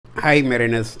Hi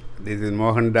Mariners, this is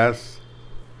Mohan Das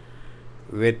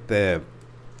with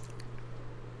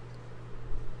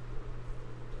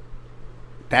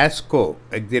TASCO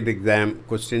exit exam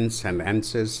questions and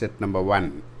answers set number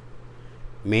 1,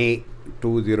 May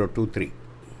 2023.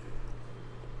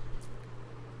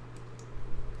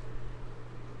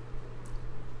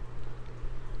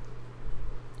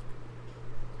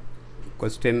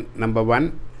 Question number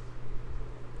 1.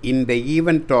 In the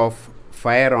event of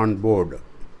fire on board,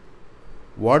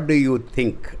 what do you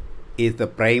think is the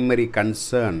primary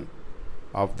concern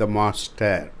of the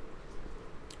master?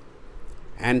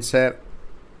 Answer: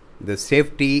 the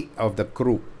safety of the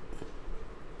crew.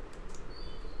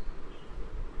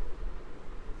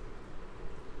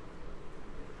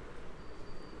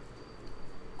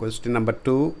 Question number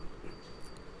 2.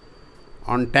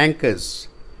 On tankers,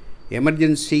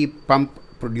 emergency pump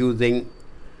producing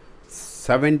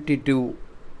 72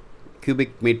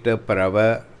 cubic meter per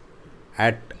hour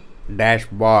at dash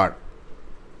bar.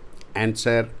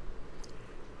 Answer: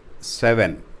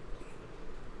 7.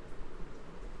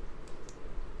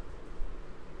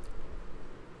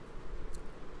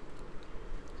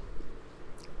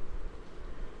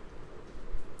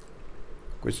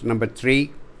 Question number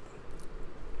 3.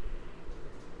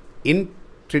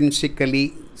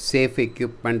 Intrinsically safe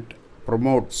equipment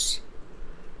promotes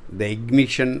the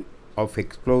ignition of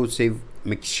explosive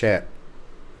mixture.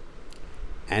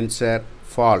 Answer: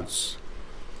 false.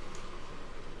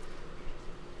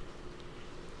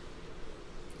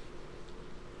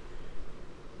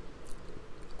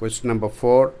 Question number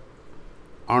 4.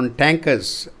 On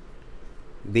tankers,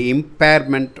 the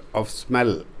impairment of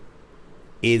smell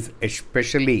is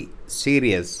especially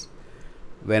serious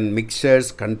when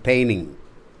mixtures containing.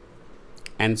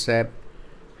 Answer: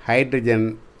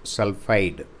 hydrogen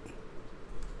sulfide.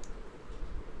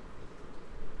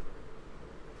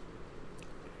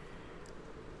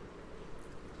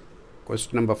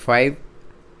 Question number 5.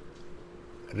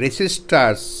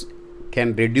 Resistors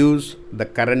can reduce the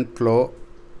current flow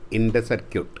in the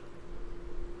circuit.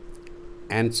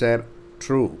 Answer: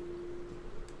 true.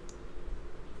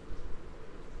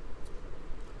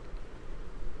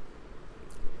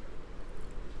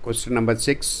 Question number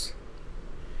 6.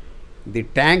 The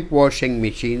tank washing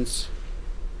machines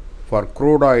for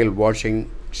crude oil washing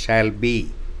shall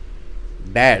be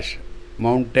dash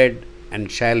mounted and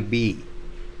shall be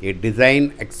a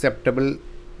design acceptable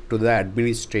to the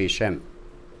administration.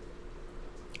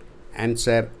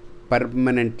 Answer: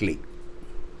 permanently.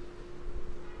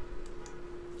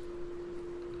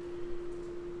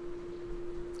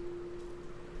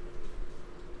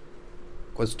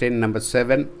 Question number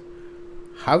 7.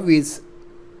 How is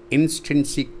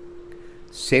intrinsic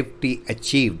safety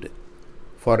achieved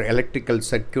for electrical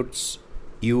circuits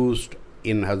used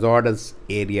in hazardous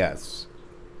areas?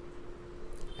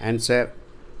 Answer: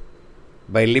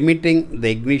 by limiting the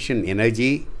ignition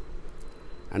energy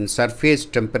and surface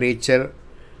temperature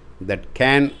that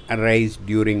can arise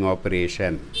during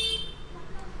operation.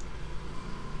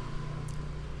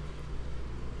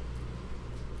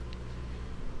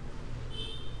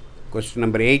 Question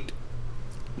number 8.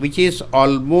 Which is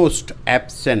almost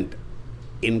absent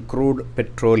in crude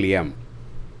petroleum?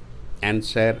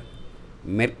 Answer: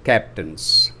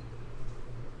 mercaptans.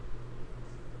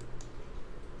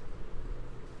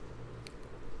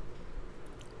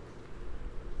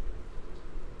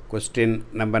 Question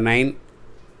number 9.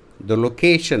 The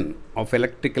location of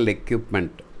electrical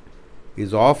equipment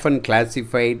is often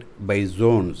classified by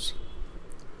zones.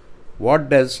 What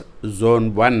does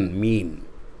zone 1 mean?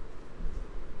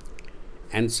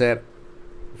 Answer: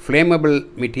 flammable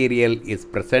material is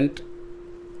present.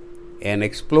 An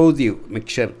explosive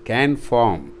mixture can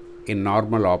form in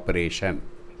normal operation.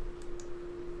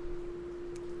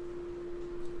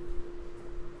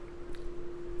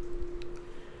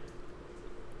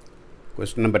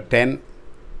 Question number 10.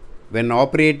 When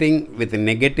operating with a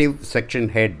negative suction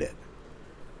head,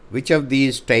 which of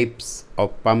these types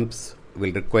of pumps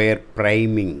will require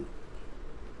priming?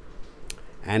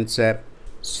 Answer: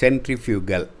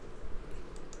 centrifugal.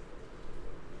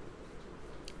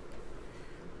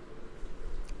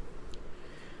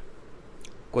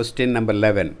 Question number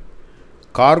 11.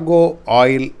 Cargo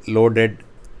oil loaded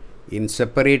in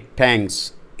separate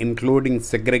tanks, including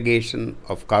segregation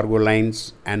of cargo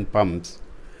lines and pumps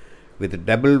with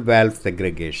double valve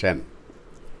segregation.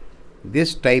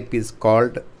 This type is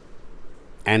called.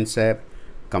 Answer: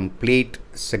 complete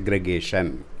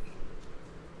segregation.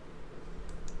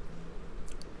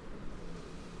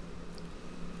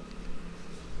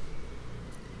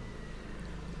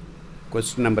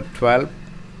 Question number 12.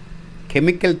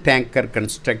 Chemical tanker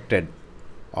constructed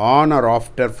on or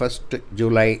after 1st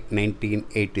July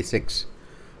 1986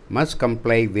 must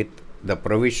comply with the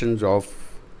provisions of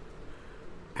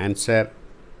answer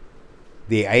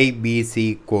the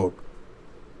IBC code.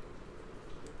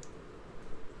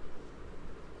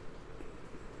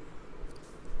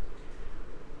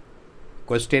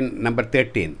 Question number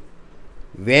 13.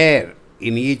 Where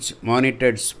in each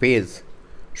monitored space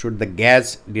should the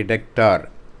gas detector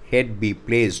head be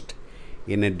placed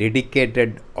in a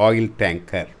dedicated oil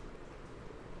tanker?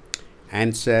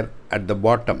 Answer at the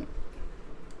bottom.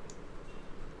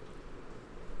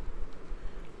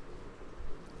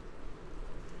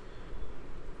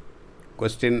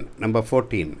 Question number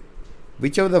 14.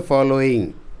 Which of the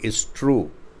following is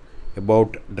true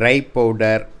about dry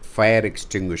powder fire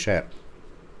extinguisher?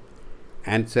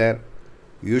 Answer.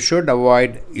 You should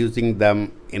avoid using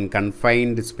them in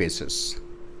confined spaces.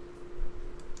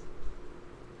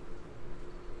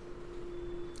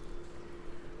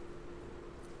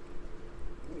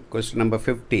 Question number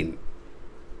 15.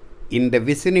 In the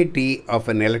vicinity of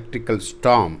an electrical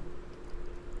storm,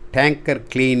 tanker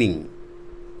cleaning,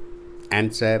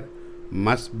 answer,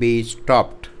 must be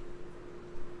stopped.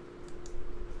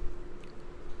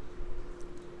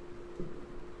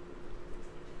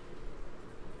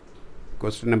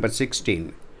 Question number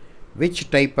 16. Which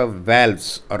type of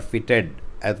valves are fitted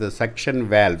as the suction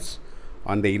valves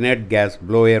on the inert gas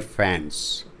blower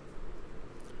fans?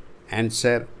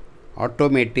 Answer.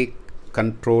 Automatic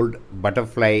controlled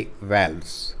butterfly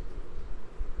valves.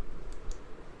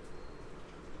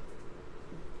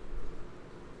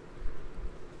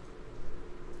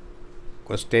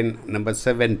 Question number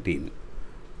 17.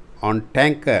 On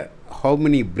tanker, how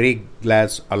many break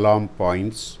glass alarm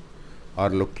points are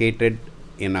located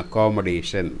in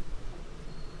accommodation?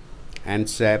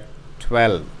 Answer.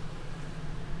 12.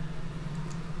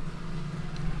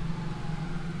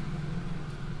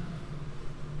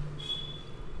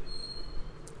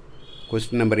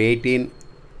 Question number 18.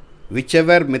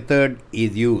 Whichever method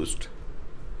is used,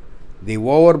 the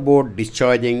overboard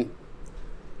discharging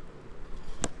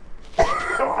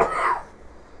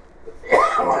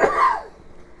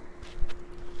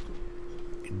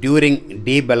during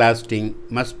deballasting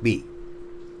must be.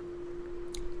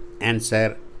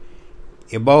 Answer.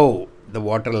 Above the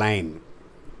water line.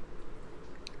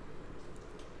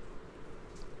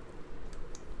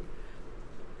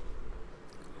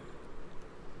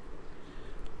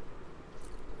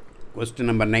 Question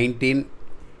number 19.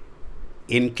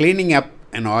 In cleaning up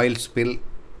an oil spill,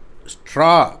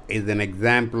 straw is an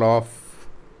example of.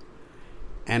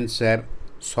 Answer.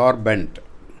 Sorbent.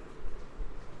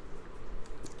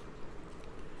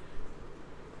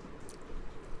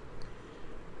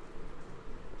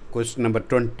 Question number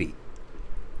 20.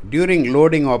 During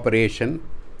loading operation,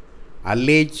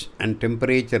 ullage and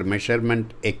temperature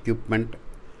measurement equipment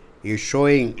is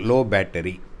showing low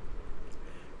battery.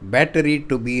 Battery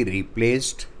to be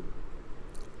replaced.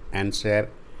 Answer.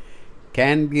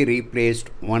 Can be replaced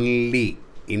only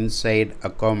inside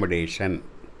accommodation.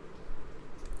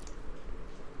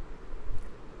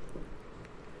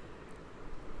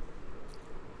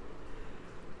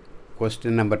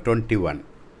 Question number 21.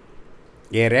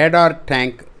 A radar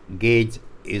tank gauge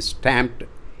is stamped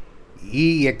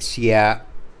EXIA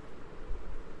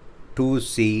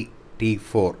 2C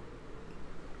T4.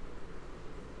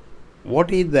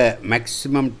 What is the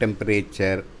maximum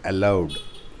temperature allowed?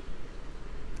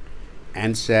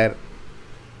 Answer.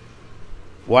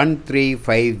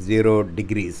 1350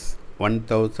 degrees,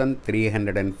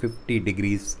 1350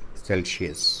 degrees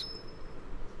Celsius.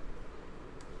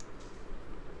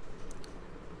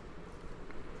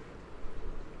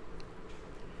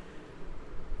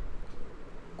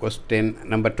 Question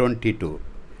number 22.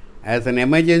 As an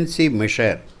emergency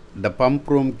measure, the pump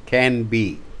room can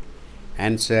be.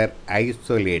 Answer.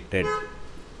 Isolated.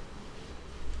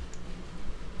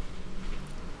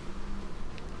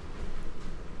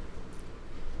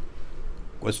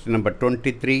 Question number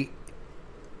 23.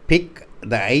 Pick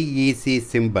the IEC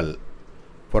symbol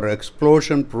for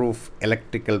explosion proof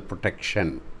electrical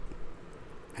protection.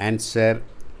 Answer.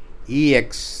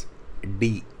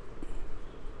 EXD.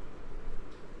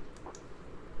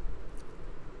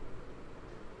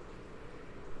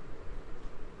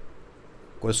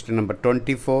 Question number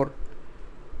 24.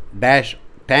 Dash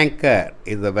tanker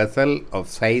is a vessel of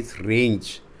size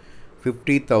range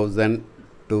 50,000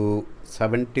 to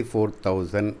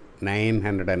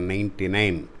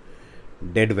 74,999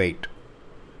 dead weight.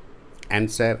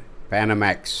 Answer.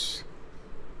 Panamax.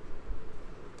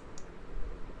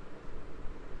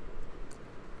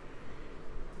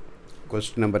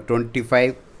 Question number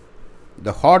 25.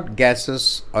 The hot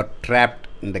gases are trapped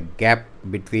in the gap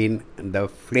between the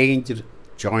flanged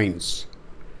joints?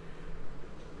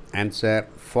 Answer: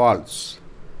 false.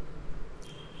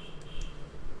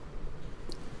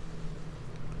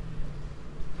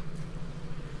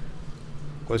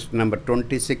 Question number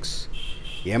 26.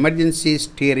 Emergency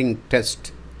steering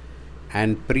test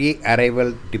and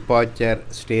pre-arrival departure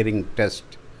steering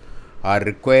test are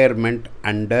requirement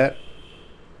under.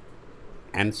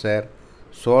 Answer: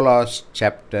 SOLAS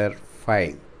chapter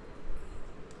 5.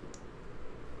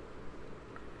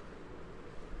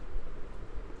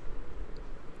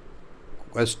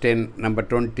 Question number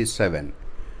 27.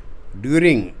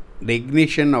 During the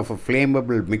ignition of a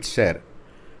flammable mixture,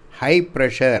 high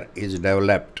pressure is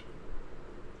developed.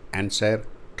 Answer: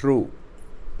 true.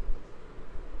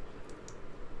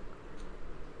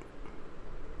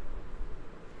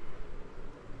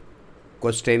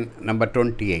 Question number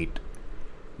 28.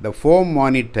 The foam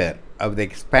monitor of the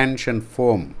expansion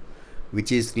foam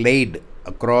which is laid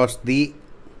across the.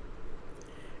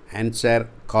 Answer: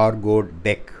 cargo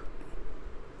deck.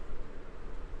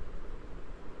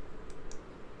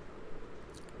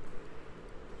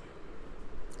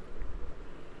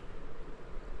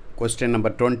 Question number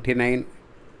 29.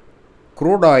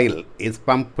 Crude oil is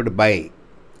pumped by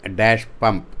a dash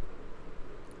pump.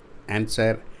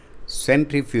 Answer: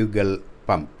 centrifugal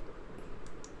pump.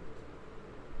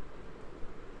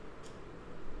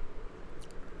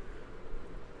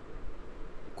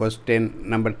 Question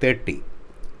number 30.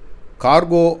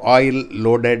 Cargo oil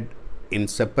loaded in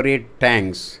separate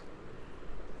tanks,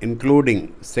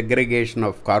 including segregation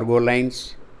of cargo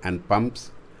lines and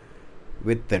pumps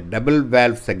with the double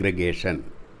valve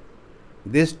segregation.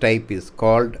 This type is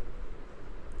called.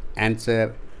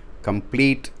 Answer: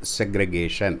 complete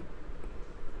segregation.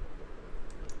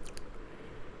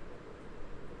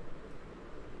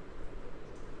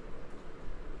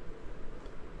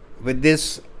 With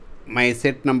this, my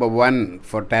set number 1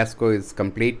 for TASCO is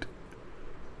complete.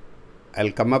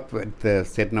 I'll come up with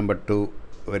set number 2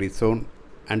 very soon.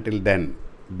 Until then,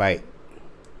 bye.